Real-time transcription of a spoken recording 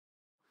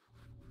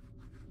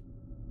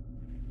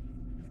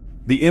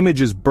The image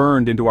is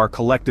burned into our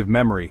collective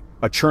memory,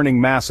 a churning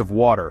mass of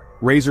water,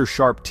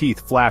 razor-sharp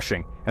teeth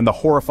flashing, and the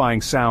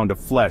horrifying sound of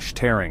flesh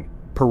tearing.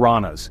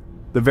 Piranhas.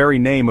 The very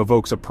name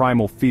evokes a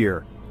primal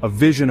fear, a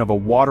vision of a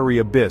watery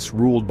abyss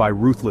ruled by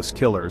ruthless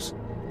killers.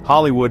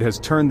 Hollywood has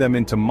turned them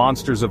into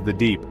monsters of the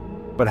deep,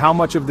 but how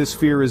much of this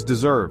fear is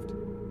deserved?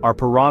 Are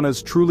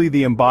piranhas truly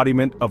the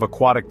embodiment of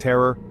aquatic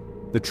terror?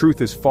 The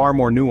truth is far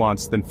more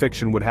nuanced than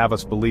fiction would have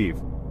us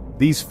believe.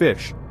 These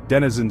fish,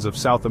 denizens of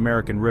South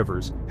American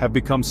rivers, have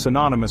become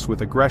synonymous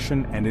with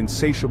aggression and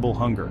insatiable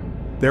hunger.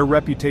 Their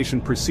reputation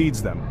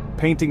precedes them,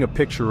 painting a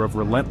picture of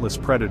relentless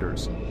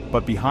predators.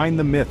 But behind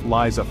the myth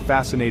lies a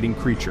fascinating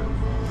creature,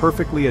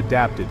 perfectly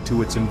adapted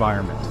to its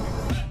environment.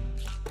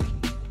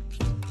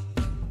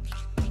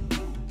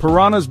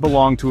 Piranhas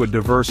belong to a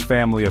diverse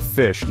family of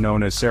fish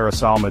known as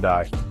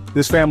Serrasalmidae.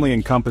 This family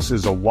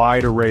encompasses a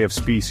wide array of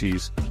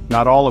species,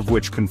 not all of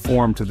which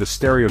conform to the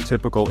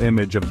stereotypical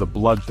image of the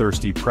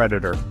bloodthirsty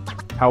predator.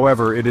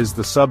 However, it is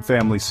the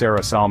subfamily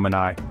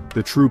Serrasalminae,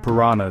 the true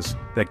piranhas,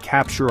 that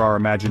capture our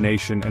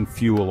imagination and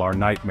fuel our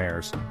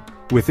nightmares.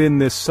 Within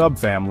this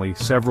subfamily,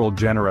 several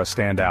genera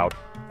stand out,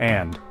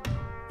 and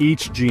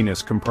each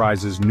genus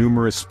comprises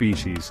numerous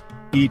species,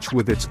 each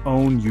with its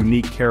own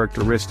unique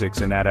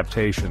characteristics and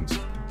adaptations.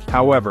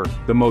 However,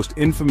 the most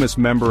infamous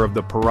member of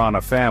the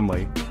piranha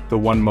family, the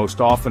one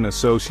most often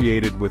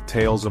associated with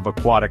tales of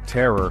aquatic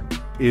terror,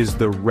 is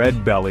the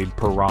red-bellied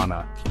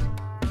piranha.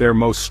 Their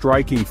most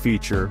striking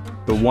feature,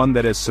 the one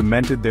that has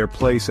cemented their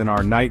place in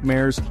our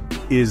nightmares,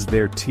 is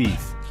their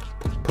teeth.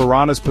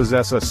 Piranhas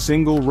possess a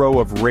single row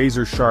of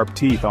razor-sharp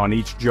teeth on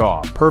each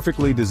jaw,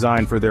 perfectly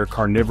designed for their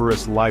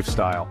carnivorous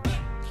lifestyle.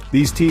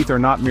 These teeth are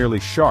not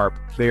merely sharp,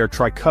 they are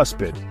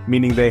tricuspid,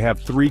 meaning they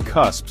have 3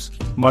 cusps,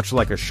 much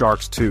like a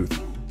shark's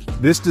tooth.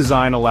 This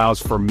design allows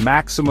for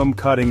maximum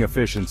cutting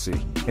efficiency,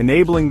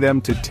 enabling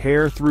them to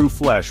tear through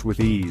flesh with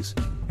ease.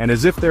 And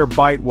as if their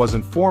bite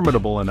wasn't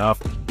formidable enough,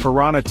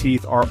 piranha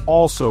teeth are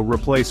also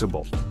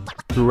replaceable.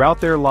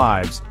 Throughout their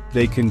lives,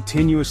 they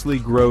continuously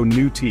grow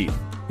new teeth,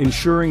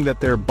 ensuring that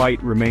their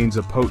bite remains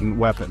a potent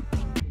weapon.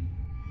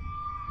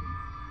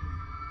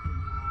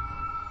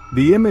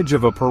 The image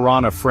of a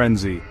piranha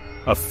frenzy,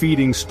 a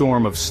feeding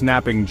storm of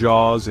snapping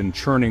jaws and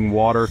churning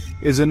water,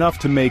 is enough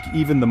to make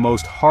even the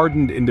most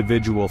hardened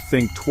individual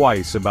think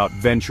twice about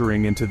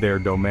venturing into their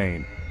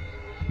domain.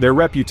 Their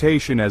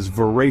reputation as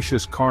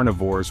voracious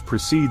carnivores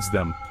precedes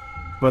them,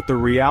 but the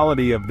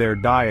reality of their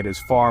diet is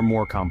far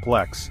more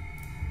complex.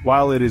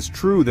 While it is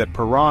true that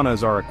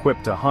piranhas are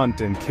equipped to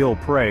hunt and kill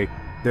prey,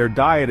 their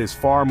diet is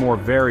far more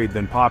varied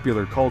than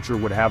popular culture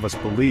would have us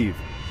believe.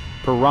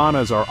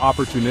 Piranhas are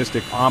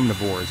opportunistic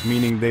omnivores,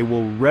 meaning they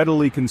will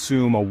readily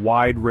consume a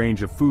wide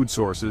range of food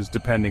sources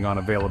depending on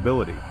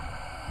availability.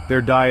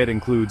 Their diet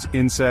includes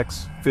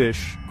insects,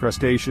 fish,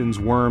 crustaceans,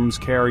 worms,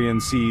 carrion,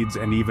 seeds,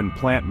 and even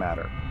plant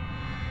matter.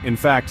 In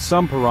fact,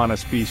 some piranha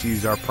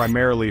species are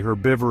primarily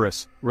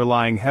herbivorous,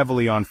 relying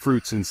heavily on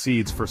fruits and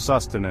seeds for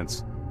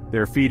sustenance.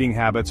 Their feeding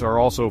habits are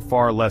also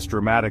far less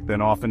dramatic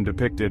than often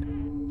depicted.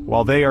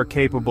 While they are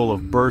capable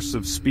of bursts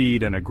of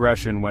speed and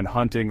aggression when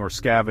hunting or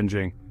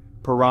scavenging,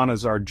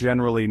 piranhas are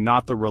generally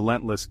not the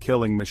relentless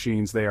killing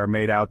machines they are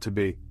made out to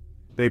be.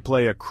 They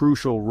play a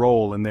crucial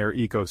role in their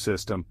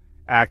ecosystem,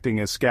 acting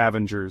as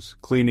scavengers,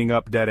 cleaning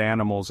up dead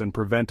animals and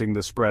preventing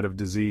the spread of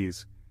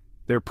disease.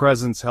 Their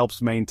presence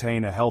helps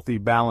maintain a healthy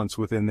balance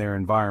within their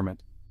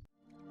environment.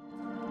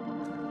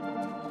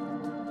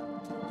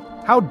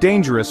 How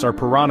dangerous are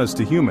piranhas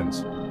to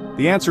humans?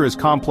 The answer is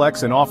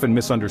complex and often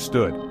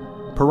misunderstood.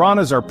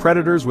 Piranhas are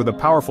predators with a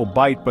powerful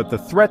bite, but the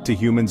threat to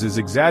humans is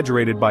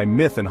exaggerated by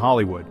myth and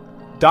Hollywood.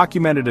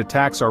 Documented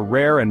attacks are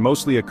rare and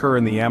mostly occur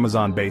in the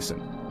Amazon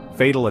basin.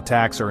 Fatal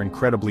attacks are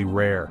incredibly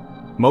rare.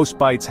 Most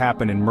bites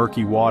happen in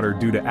murky water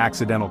due to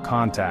accidental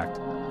contact.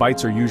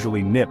 Bites are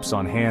usually nips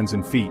on hands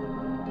and feet.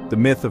 The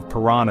myth of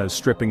piranhas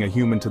stripping a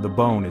human to the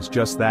bone is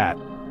just that,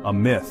 a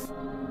myth.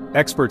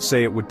 Experts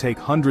say it would take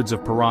hundreds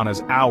of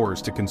piranhas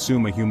hours to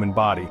consume a human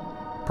body.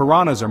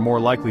 Piranhas are more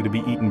likely to be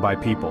eaten by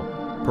people.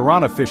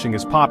 Piranha fishing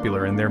is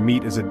popular and their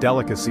meat is a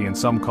delicacy in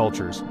some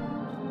cultures.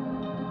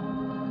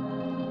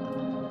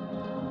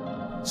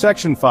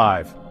 Section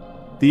 5.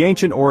 The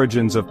Ancient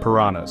Origins of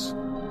Piranhas.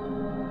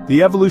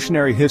 The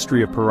evolutionary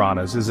history of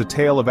piranhas is a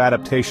tale of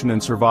adaptation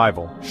and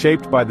survival,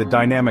 shaped by the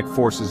dynamic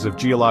forces of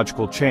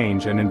geological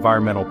change and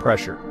environmental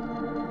pressure.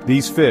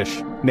 These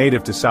fish,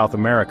 native to South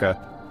America,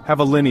 have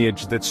a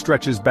lineage that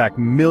stretches back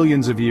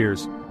millions of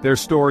years, their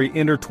story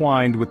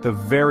intertwined with the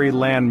very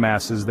land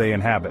masses they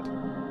inhabit.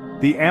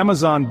 The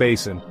Amazon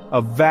basin,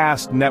 a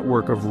vast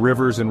network of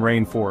rivers and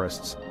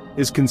rainforests,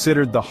 is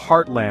considered the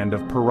heartland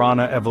of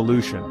piranha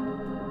evolution.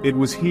 It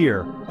was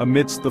here,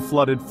 amidst the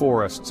flooded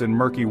forests and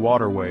murky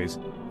waterways,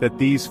 that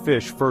these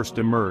fish first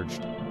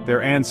emerged,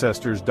 their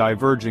ancestors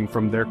diverging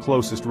from their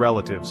closest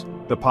relatives,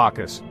 the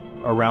pacas,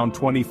 around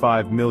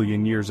 25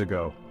 million years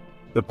ago.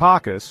 The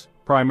pacas,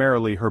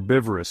 primarily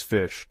herbivorous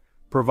fish,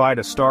 provide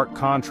a stark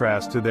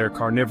contrast to their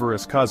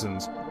carnivorous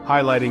cousins,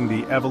 highlighting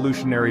the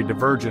evolutionary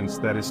divergence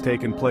that has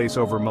taken place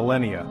over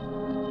millennia.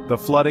 The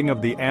flooding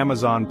of the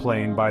Amazon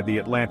plain by the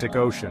Atlantic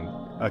Ocean,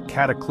 a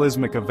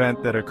cataclysmic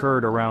event that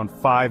occurred around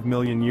 5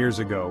 million years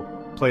ago,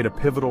 played a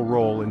pivotal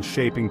role in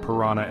shaping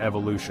piranha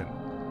evolution.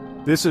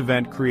 This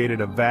event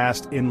created a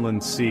vast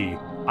inland sea,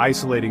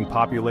 isolating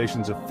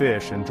populations of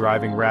fish and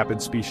driving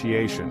rapid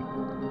speciation.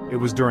 It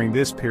was during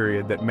this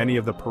period that many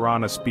of the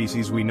piranha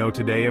species we know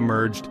today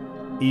emerged,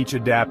 each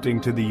adapting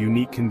to the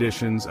unique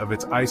conditions of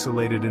its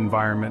isolated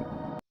environment.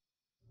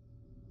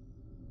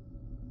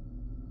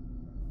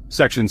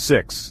 Section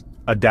 6.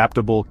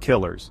 Adaptable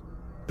killers.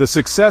 The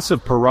success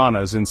of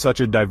piranhas in such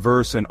a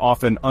diverse and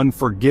often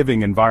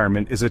unforgiving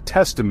environment is a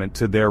testament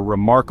to their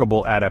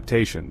remarkable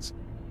adaptations.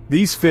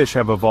 These fish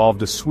have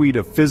evolved a suite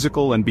of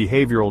physical and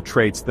behavioral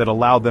traits that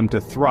allow them to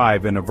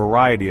thrive in a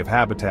variety of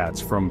habitats,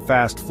 from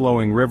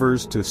fast-flowing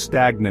rivers to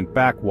stagnant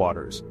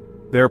backwaters.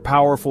 Their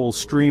powerful,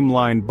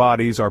 streamlined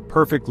bodies are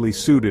perfectly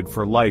suited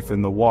for life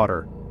in the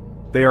water.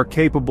 They are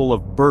capable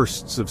of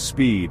bursts of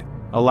speed,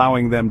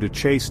 allowing them to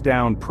chase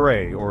down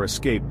prey or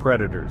escape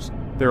predators.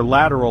 Their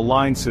lateral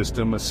line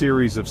system, a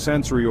series of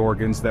sensory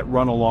organs that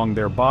run along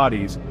their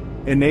bodies,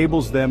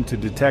 enables them to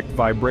detect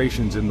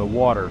vibrations in the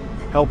water,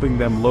 helping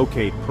them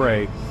locate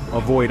prey,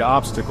 avoid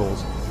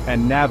obstacles,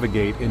 and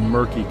navigate in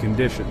murky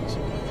conditions.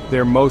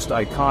 Their most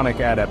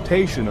iconic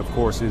adaptation, of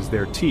course, is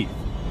their teeth.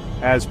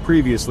 As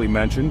previously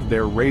mentioned,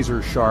 their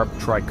razor-sharp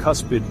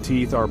tricuspid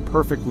teeth are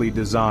perfectly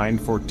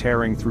designed for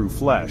tearing through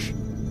flesh.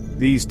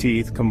 These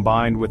teeth,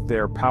 combined with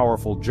their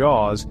powerful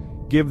jaws,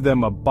 give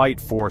them a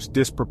bite force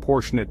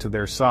disproportionate to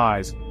their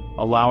size,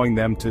 allowing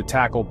them to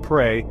tackle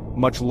prey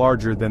much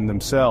larger than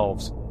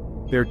themselves.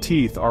 Their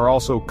teeth are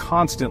also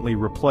constantly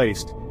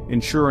replaced,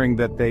 ensuring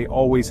that they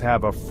always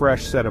have a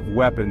fresh set of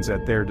weapons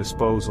at their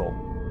disposal.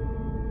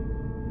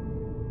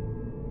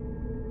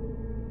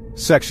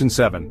 Section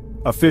 7.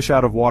 A fish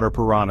out of water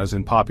piranhas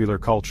in popular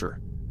culture.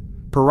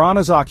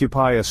 Piranhas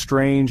occupy a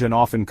strange and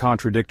often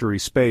contradictory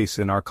space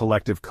in our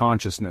collective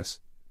consciousness.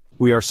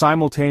 We are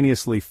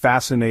simultaneously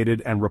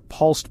fascinated and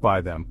repulsed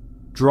by them,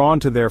 drawn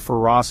to their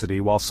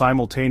ferocity while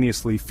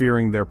simultaneously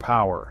fearing their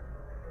power.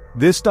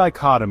 This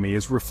dichotomy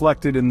is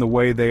reflected in the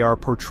way they are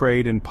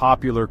portrayed in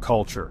popular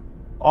culture.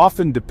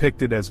 Often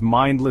depicted as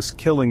mindless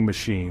killing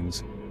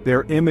machines,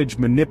 their image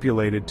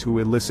manipulated to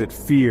elicit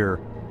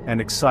fear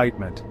and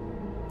excitement.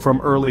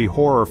 From early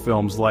horror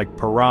films like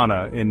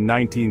Piranha in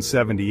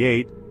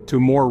 1978, to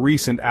more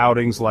recent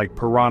outings like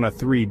Piranha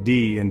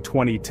 3D in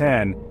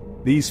 2010,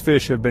 these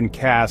fish have been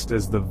cast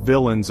as the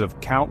villains of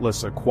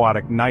countless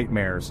aquatic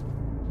nightmares.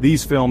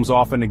 These films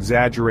often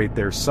exaggerate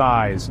their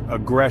size,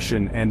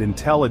 aggression, and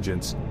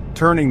intelligence,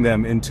 turning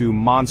them into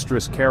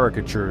monstrous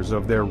caricatures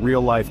of their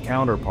real-life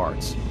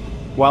counterparts.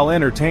 While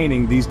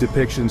entertaining, these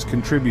depictions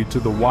contribute to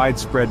the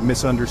widespread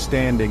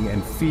misunderstanding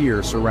and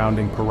fear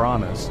surrounding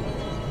piranhas.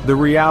 The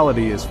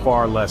reality is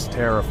far less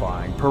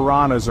terrifying.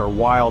 Piranhas are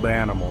wild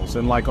animals,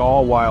 and like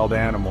all wild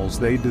animals,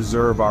 they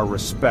deserve our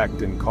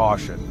respect and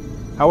caution.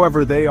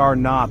 However, they are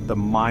not the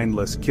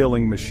mindless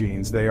killing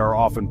machines they are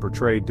often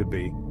portrayed to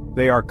be.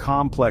 They are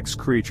complex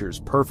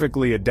creatures,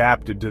 perfectly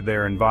adapted to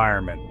their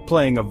environment,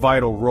 playing a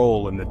vital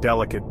role in the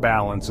delicate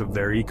balance of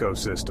their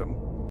ecosystem.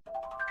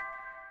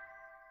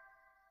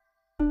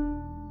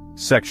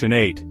 Section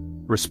 8.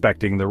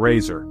 Respecting the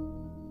razor.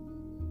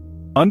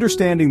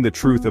 Understanding the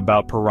truth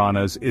about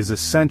piranhas is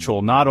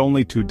essential not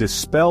only to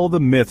dispel the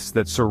myths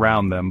that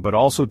surround them but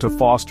also to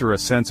foster a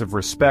sense of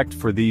respect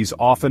for these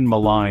often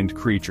maligned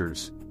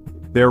creatures.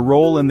 Their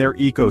role in their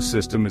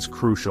ecosystem is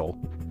crucial,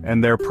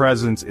 and their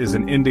presence is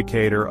an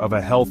indicator of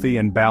a healthy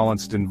and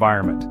balanced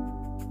environment.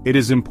 It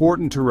is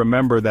important to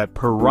remember that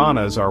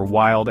piranhas are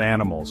wild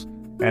animals,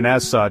 and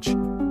as such,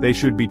 they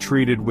should be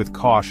treated with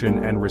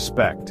caution and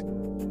respect.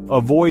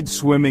 Avoid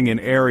swimming in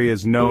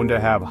areas known to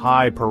have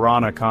high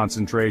piranha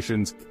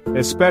concentrations,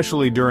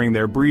 especially during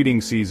their breeding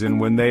season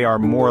when they are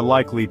more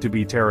likely to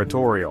be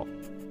territorial.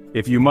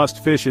 If you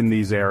must fish in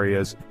these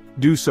areas,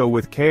 do so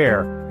with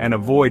care and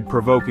avoid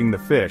provoking the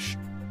fish.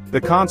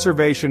 The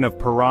conservation of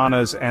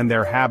piranhas and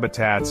their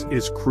habitats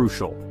is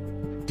crucial.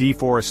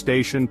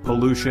 Deforestation,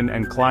 pollution,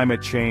 and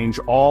climate change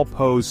all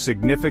pose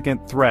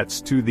significant threats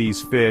to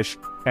these fish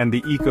and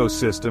the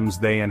ecosystems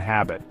they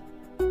inhabit.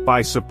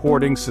 By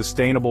supporting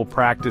sustainable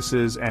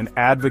practices and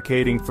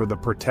advocating for the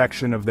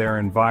protection of their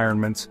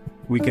environments,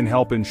 we can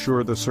help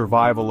ensure the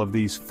survival of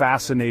these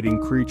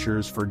fascinating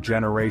creatures for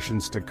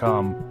generations to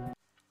come.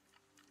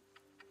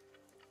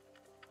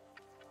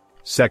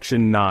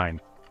 Section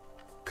 9.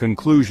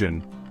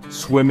 Conclusion: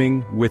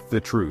 Swimming with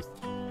the truth.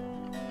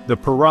 The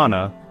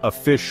piranha, a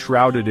fish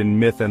shrouded in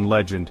myth and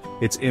legend,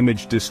 its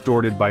image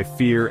distorted by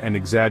fear and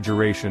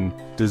exaggeration,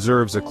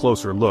 deserves a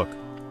closer look.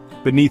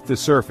 Beneath the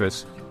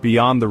surface,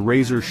 beyond the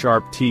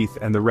razor-sharp teeth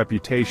and the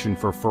reputation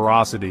for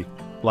ferocity,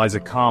 lies a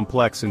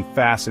complex and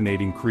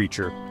fascinating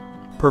creature,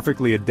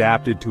 perfectly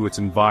adapted to its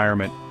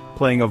environment,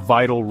 playing a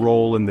vital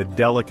role in the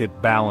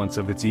delicate balance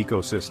of its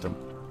ecosystem.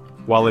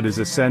 While it is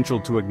essential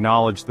to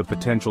acknowledge the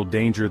potential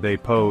danger they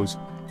pose,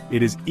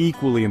 it is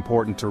equally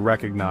important to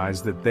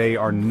recognize that they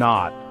are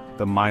not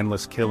the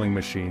mindless killing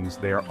machines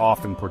they are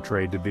often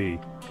portrayed to be.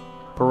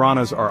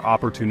 Piranhas are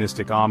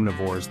opportunistic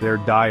omnivores, their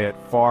diet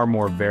far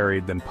more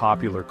varied than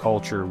popular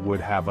culture would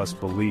have us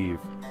believe.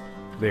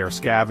 They are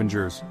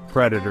scavengers,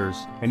 predators,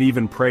 and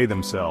even prey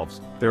themselves,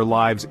 their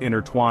lives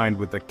intertwined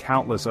with the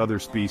countless other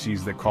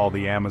species that call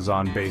the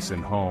Amazon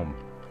basin home.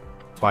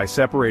 By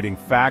separating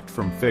fact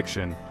from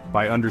fiction,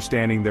 by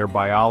understanding their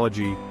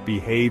biology,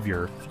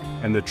 behavior,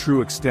 and the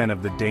true extent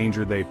of the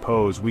danger they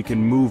pose, we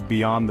can move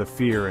beyond the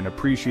fear and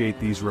appreciate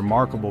these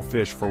remarkable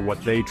fish for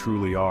what they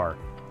truly are.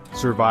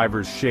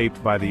 Survivors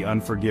shaped by the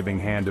unforgiving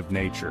hand of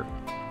nature.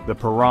 The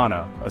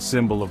piranha, a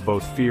symbol of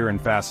both fear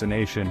and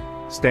fascination,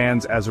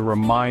 stands as a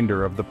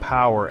reminder of the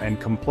power and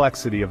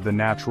complexity of the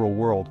natural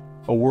world,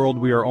 a world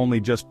we are only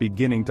just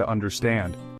beginning to understand.